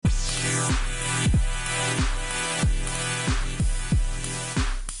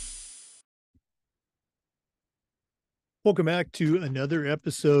Welcome back to another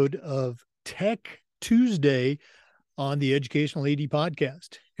episode of Tech Tuesday on the Educational AD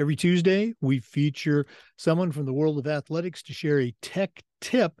Podcast. Every Tuesday, we feature someone from the world of athletics to share a tech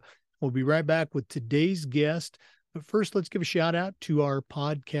tip. We'll be right back with today's guest. But first, let's give a shout out to our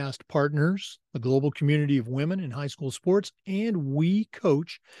podcast partners, the global community of women in high school sports, and We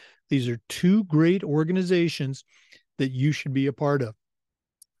Coach. These are two great organizations that you should be a part of.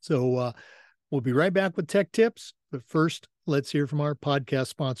 So, we'll be right back with tech tips, but first, let's hear from our podcast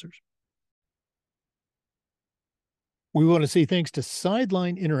sponsors. We want to say thanks to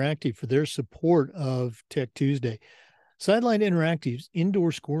Sideline Interactive for their support of Tech Tuesday. Sideline Interactive's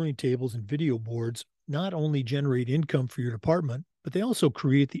indoor scoring tables and video boards not only generate income for your department, but they also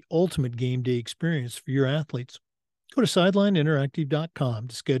create the ultimate game day experience for your athletes. Go to sidelineinteractive.com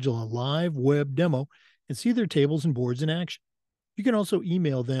to schedule a live web demo and see their tables and boards in action. You can also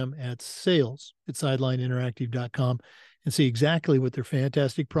email them at sales@sidelineinteractive.com and see exactly what their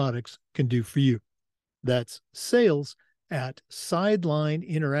fantastic products can do for you. That's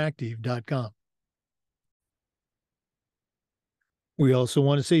sales@sidelineinteractive.com. We also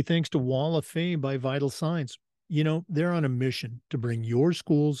want to say thanks to Wall of Fame by Vital Signs. You know, they're on a mission to bring your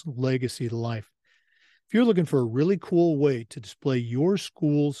school's legacy to life. If you're looking for a really cool way to display your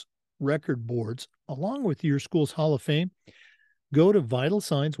school's record boards along with your school's Hall of Fame, go to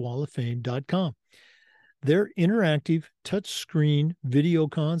vitalsignswalloffame.com. Their interactive touchscreen video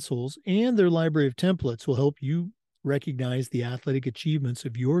consoles and their library of templates will help you recognize the athletic achievements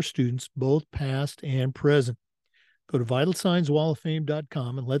of your students, both past and present. Go to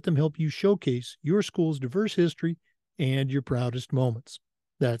vitalsignswalloffame.com and let them help you showcase your school's diverse history and your proudest moments.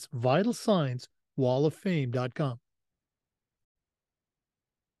 That's vitalsignswalloffame.com.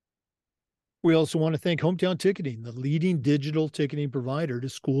 We also want to thank Hometown Ticketing, the leading digital ticketing provider to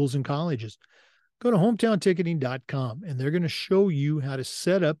schools and colleges. Go to hometownticketing.com and they're going to show you how to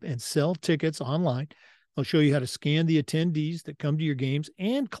set up and sell tickets online. They'll show you how to scan the attendees that come to your games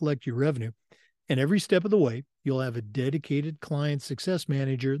and collect your revenue. And every step of the way, you'll have a dedicated client success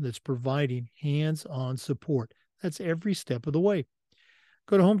manager that's providing hands-on support. That's every step of the way.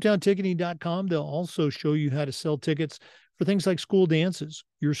 Go to hometownticketing.com. They'll also show you how to sell tickets for things like school dances,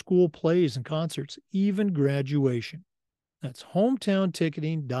 your school plays and concerts, even graduation. That's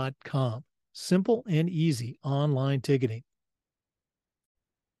hometownticketing.com. Simple and easy online ticketing.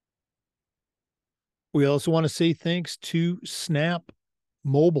 We also want to say thanks to Snap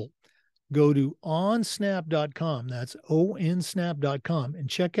Mobile. Go to onsnap.com. That's onsnap.com and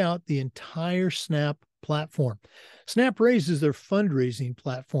check out the entire Snap platform. Snap Raise is their fundraising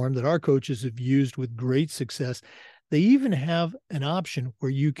platform that our coaches have used with great success. They even have an option where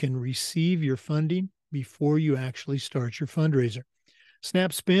you can receive your funding before you actually start your fundraiser.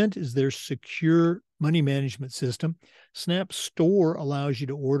 Snap Spend is their secure money management system. Snap Store allows you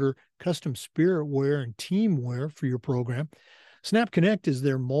to order custom spirit wear and team wear for your program. Snap Connect is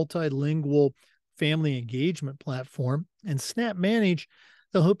their multilingual family engagement platform. And Snap Manage,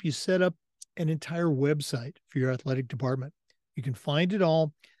 they'll help you set up an entire website for your athletic department. You can find it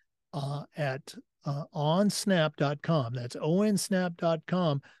all at onsnap.com. That's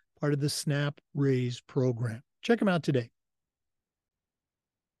onsnap.com, part of the Snap Raise program. Check them out today.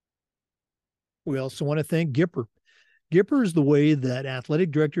 We also want to thank Gipper. Gipper is the way that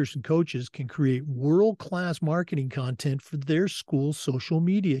athletic directors and coaches can create world-class marketing content for their school's social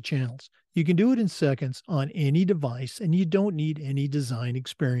media channels. You can do it in seconds on any device, and you don't need any design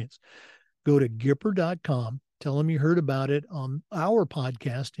experience. Go to Gipper.com, tell them you heard about it on our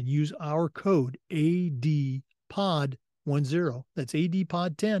podcast, and use our code ADPOD10, that's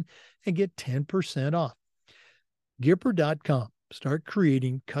ADPOD10, and get 10% off. Gipper.com. Start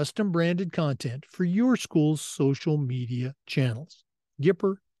creating custom branded content for your school's social media channels.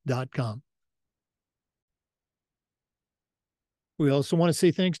 Gipper.com. We also want to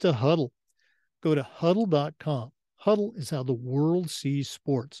say thanks to Huddle. Go to Huddle.com. Huddle is how the world sees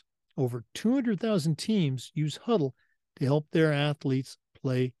sports. Over 200,000 teams use Huddle to help their athletes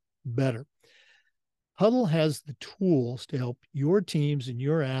play better. Huddle has the tools to help your teams and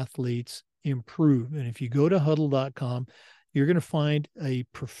your athletes improve. And if you go to Huddle.com, you're going to find a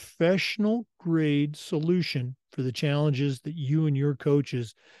professional grade solution for the challenges that you and your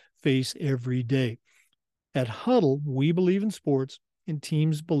coaches face every day. At Huddle, we believe in sports and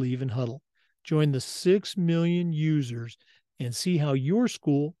teams believe in Huddle. Join the 6 million users and see how your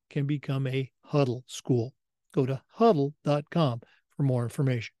school can become a Huddle school. Go to huddle.com for more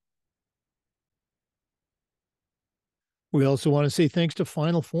information. We also want to say thanks to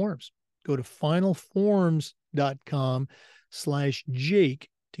Final Forms. Go to finalforms.com/Jake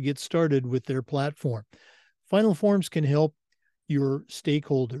to get started with their platform. Final Forms can help your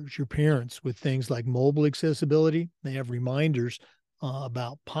stakeholders, your parents, with things like mobile accessibility. They have reminders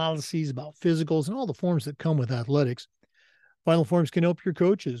about policies, about physicals, and all the forms that come with athletics. Final Forms can help your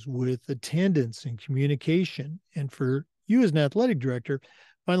coaches with attendance and communication. And for you as an athletic director,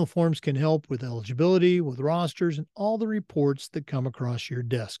 Final Forms can help with eligibility, with rosters, and all the reports that come across your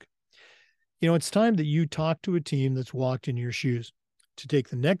desk. It's time that you talk to a team that's walked in your shoes. To take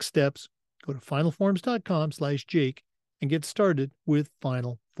the next steps, go to finalforms.com/Jake and get started with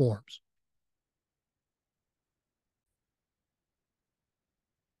Final Forms.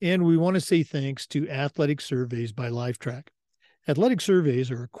 And we want to say thanks to Athletic Surveys by Lifetrack. Athletic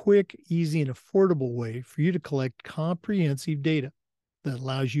surveys are a quick, easy, and affordable way for you to collect comprehensive data that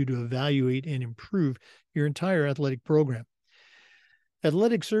allows you to evaluate and improve your entire athletic program.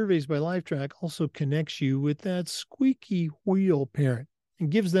 Athletic Surveys by Lifetrack also connects you with that squeaky wheel parent and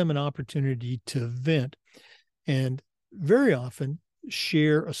gives them an opportunity to vent and very often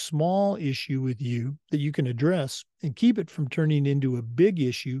share a small issue with you that you can address and keep it from turning into a big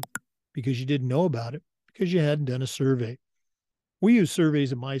issue because you didn't know about it, because you hadn't done a survey. We use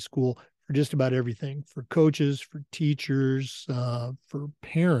surveys at my school for just about everything, for coaches, for teachers, for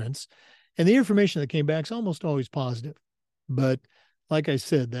parents. And the information that came back is almost always positive. But like I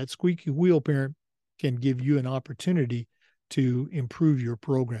said, that squeaky wheel parent can give you an opportunity to improve your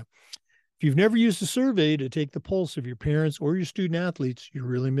program. If you've never used a survey to take the pulse of your parents or your student athletes, you're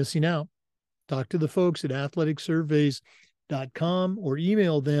really missing out. Talk to the folks at athleticsurveys.com or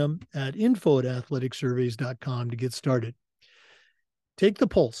email them at info@athleticsurveys.com to get started. Take the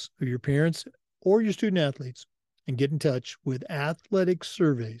pulse of your parents or your student athletes and get in touch with Athletic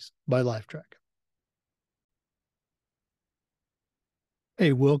Surveys by Lifetrack.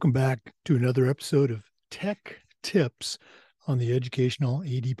 Hey, welcome back to another episode of Tech Tips on the Educational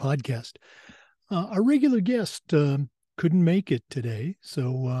AD Podcast. Our regular guest couldn't make it today,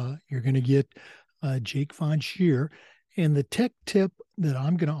 so you're going to get Jake Von Scheer. And the tech tip that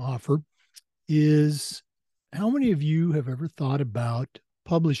I'm going to offer is, how many of you have ever thought about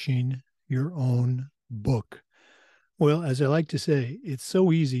publishing your own book? Well, as I like to say, it's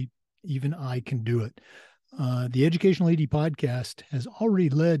so easy, even I can do it. The Educational AD Podcast has already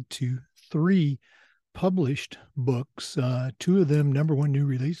led to 3 published books, 2 of them #1 new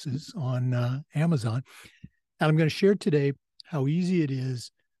releases on Amazon. And I'm going to share today how easy it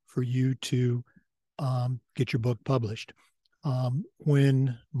is for you to get your book published.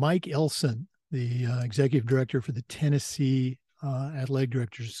 When Mike Elson, the executive director for the Tennessee Athletic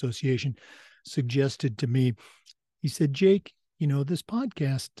Directors Association, suggested to me, he said, Jake, this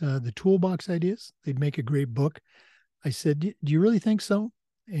podcast, the Toolbox Ideas, they'd make a great book. I said, do you really think so?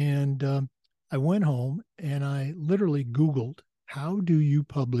 And I went home and I literally Googled, how do you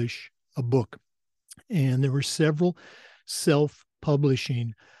publish a book? And there were several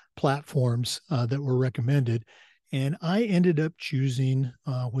self-publishing platforms that were recommended. And I ended up choosing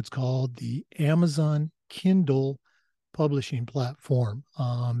what's called the Amazon Kindle publishing platform.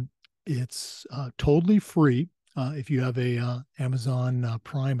 It's totally free if you have a Amazon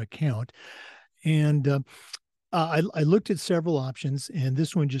Prime account. And I looked at several options, and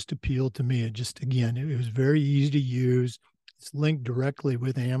this one just appealed to me. It was very easy to use. It's linked directly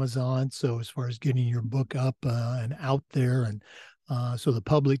with Amazon. So as far as getting your book up and out there, and so the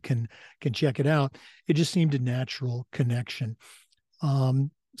public can check it out, it just seemed a natural connection.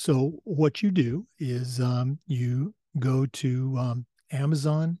 So what you do is you go to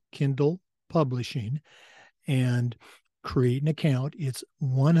Amazon Kindle Publishing and create an account. It's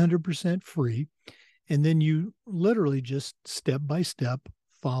 100% free. And then you literally just step by step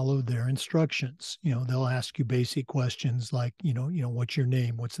follow their instructions. They'll ask you basic questions like, what's your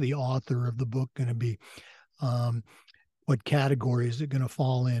name? What's the author of the book going to be? What category is it going to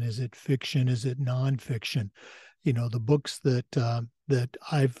fall in? Is it fiction? Is it nonfiction? The books that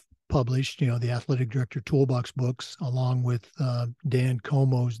I've published, the Athletic Director Toolbox books, along with Dan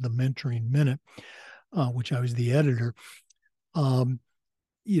Como's The Mentoring Minute, which I was the editor.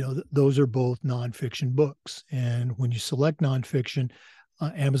 Those are both nonfiction books. And when you select nonfiction,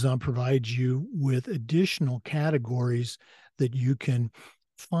 Amazon provides you with additional categories that you can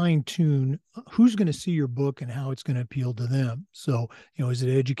fine tune who's going to see your book and how it's going to appeal to them. So, is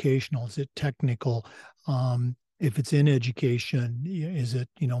it educational? Is it technical? If it's in education, is it,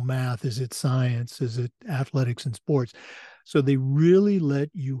 math? Is it science? Is it athletics and sports? So they really let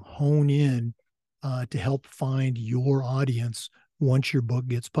you hone in to help find your audience once your book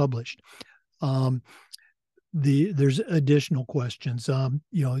gets published. There's additional questions.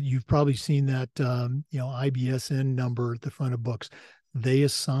 You've probably seen that, IBSN number at the front of books. They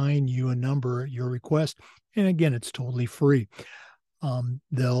assign you a number at your request. And again, it's totally free.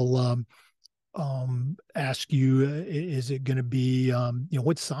 They'll ask you, is it going to be,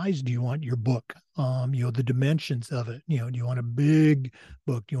 what size do you want your book? The dimensions of it. Do you want a big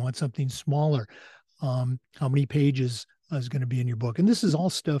book? Do you want something smaller? How many pages is going to be in your book? And this is all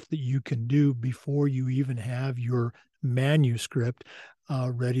stuff that you can do before you even have your manuscript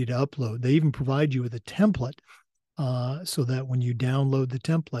ready to upload. They even provide you with a template so that when you download the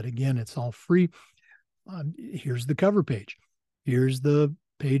template, again, it's all free. Here's the cover page. Here's the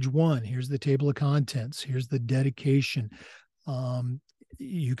page one. Here's the table of contents. Here's the dedication.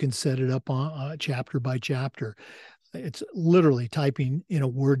 You can set it up on chapter by chapter. It's literally typing in a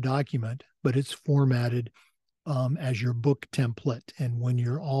Word document, but it's formatted as your book template. And when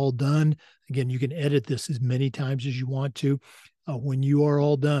you're all done, again, you can edit this as many times as you want to. When you are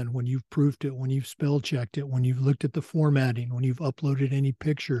all done, when you've proofed it, when you've spell checked it, when you've looked at the formatting, when you've uploaded any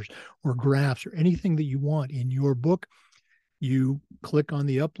pictures or graphs or anything that you want in your book, you click on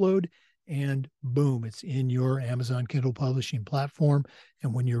the upload and boom, it's in your Amazon Kindle publishing platform.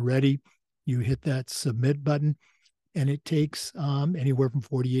 And when you're ready, you hit that submit button, and it takes anywhere from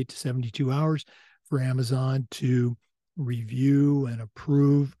 48 to 72 hours for Amazon to review and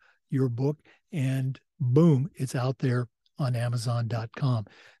approve your book. And boom, it's out there on Amazon.com.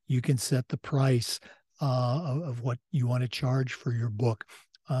 You can set the price of what you want to charge for your book.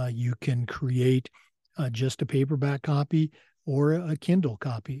 You can create just a paperback copy or a Kindle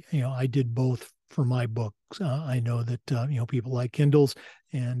copy. I did both for my books. I know that people like Kindles,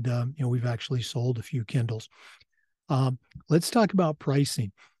 and we've actually sold a few Kindles. Let's talk about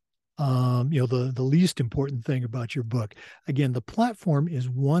pricing. The least important thing about your book. Again, the platform is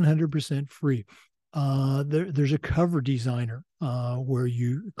 100% free. There's a cover designer where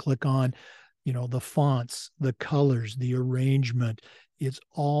you click on, the fonts, the colors, the arrangement. It's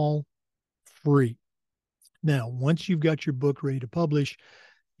all free. Now, once you've got your book ready to publish,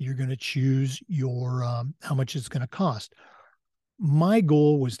 you're going to choose your how much it's going to cost. My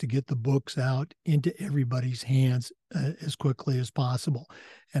goal was to get the books out into everybody's hands as quickly as possible.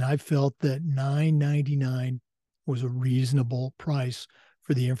 And I felt that $9.99 was a reasonable price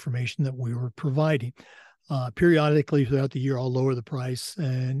for the information that we were providing. Periodically throughout the year, I'll lower the price,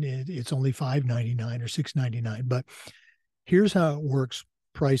 and it's only $5.99 or $6.99. But here's how it works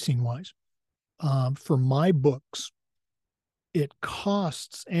pricing wise. For my books, it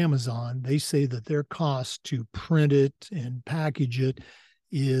costs Amazon, they say that their cost to print it and package it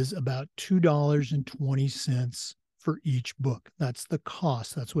is about $2.20 for each book. That's the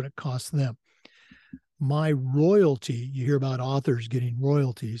cost. That's what it costs them. My royalty, you hear about authors getting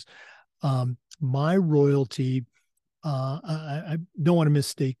royalties. My royalty, I don't want to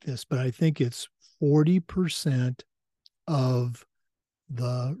mistake this, but I think it's 40% of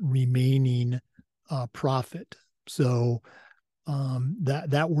the remaining profit. So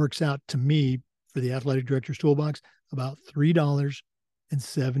that works out to me for the Athletic Director's Toolbox about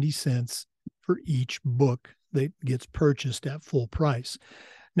 $3.70 for each book that gets purchased at full price.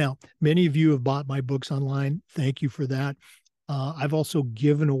 Now, many of you have bought my books online. Thank you for that. I've also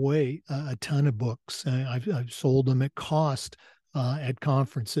given away a ton of books. I've sold them at cost at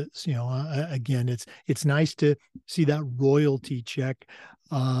conferences. Again, it's nice to see that royalty check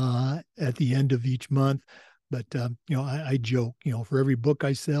at the end of each month. But, I joke, for every book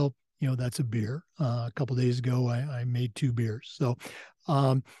I sell, that's a beer. A couple of days ago, I made 2 beers. So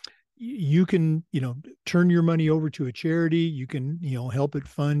you can, turn your money over to a charity. You can, help it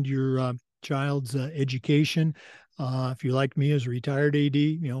fund your child's education. If you're like me as a retired AD,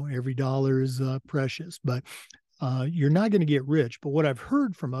 every dollar is precious. But you're not going to get rich. But what I've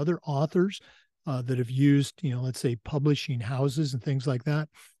heard from other authors that have used, let's say publishing houses and things like that,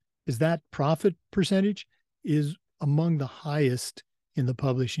 is that profit percentage is among the highest in the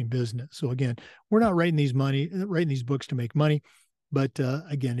publishing business. So again, we're not writing these books to make money, but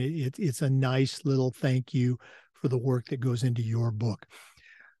again, it's a nice little thank you for the work that goes into your book.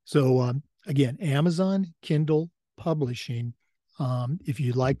 So again, Amazon Kindle Publishing. If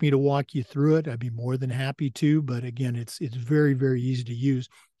you'd like me to walk you through it, I'd be more than happy to. But again, it's very, very easy to use.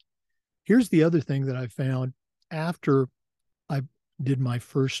 Here's the other thing that I found after I did my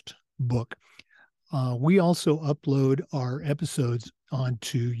first book. We also upload our episodes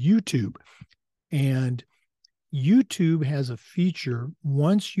onto YouTube, and YouTube has a feature.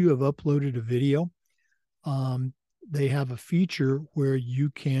 Once you have uploaded a video, they have a feature where you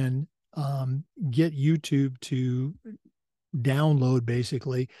can get YouTube to download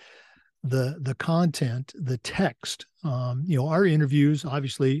basically the content, the text. Our interviews,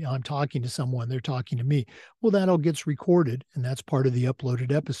 obviously I'm talking to someone, they're talking to me. Well, that all gets recorded, and that's part of the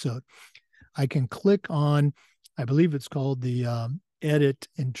uploaded episode. I can click on, I believe it's called the edit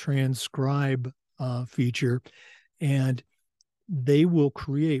and transcribe feature, and they will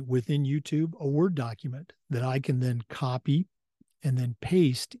create within YouTube a Word document that I can then copy and then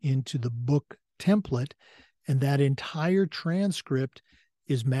paste into the book template. And that entire transcript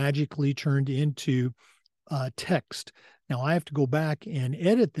is magically turned into text. Now I have to go back and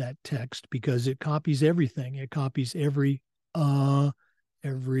edit that text because it copies everything. It copies every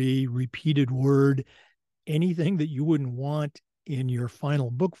repeated word, anything that you wouldn't want in your final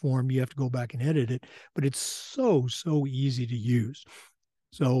book form, you have to go back and edit it, but it's so easy to use.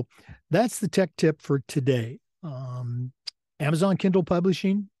 So that's the tech tip for today. Amazon Kindle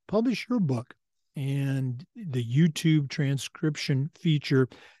Publishing, publish your book, and the YouTube transcription feature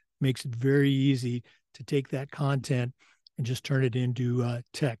makes it very easy to take that content and just turn it into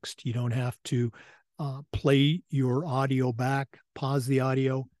text. You don't have to play your audio back, pause the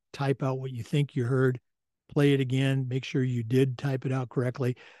audio, type out what you think you heard, play it again, make sure you did type it out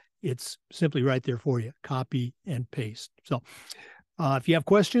correctly. It's simply right there for you. Copy and paste. So if you have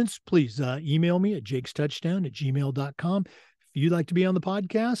questions, please email me at jakestouchdown@gmail.com. If you'd like to be on the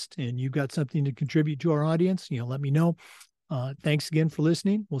podcast and you've got something to contribute to our audience, let me know. Thanks again for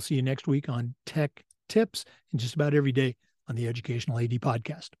listening. We'll see you next week on Tech Tips and just about every day on the Educational AD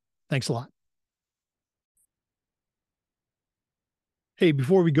Podcast. Thanks a lot. Hey,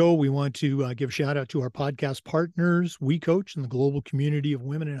 before we go, we want to give a shout out to our podcast partners, WeCoach, and the global community of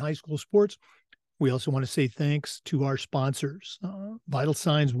women in high school sports. We also want to say thanks to our sponsors, Vital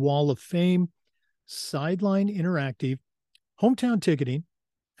Signs Wall of Fame, Sideline Interactive, Hometown Ticketing,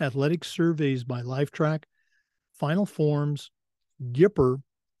 Athletic Surveys by Lifetrack, Final Forms, Gipper,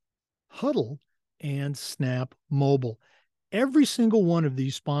 Huddle, and Snap Mobile. Every single one of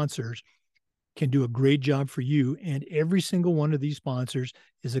these sponsors can do a great job for you, and every single one of these sponsors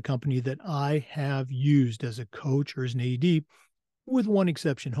is a company that I have used as a coach or as an AD, with one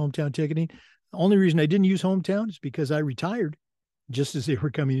exception, Hometown Ticketing. The only reason I didn't use Hometown is because I retired just as they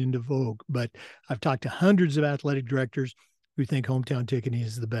were coming into vogue. But I've talked to hundreds of athletic directors who think Hometown Ticketing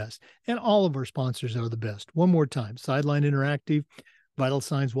is the best. And all of our sponsors are the best. One more time, Sideline Interactive, Vital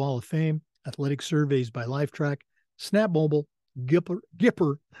Signs Wall of Fame, Athletic Surveys by Lifetrack, Snap Mobile,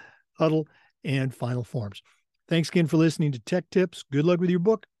 Gipper, Huddle, and Final Forms. Thanks again for listening to Tech Tips. Good luck with your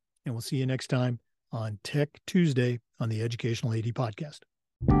book, and we'll see you next time on Tech Tuesday on the Educational AD Podcast.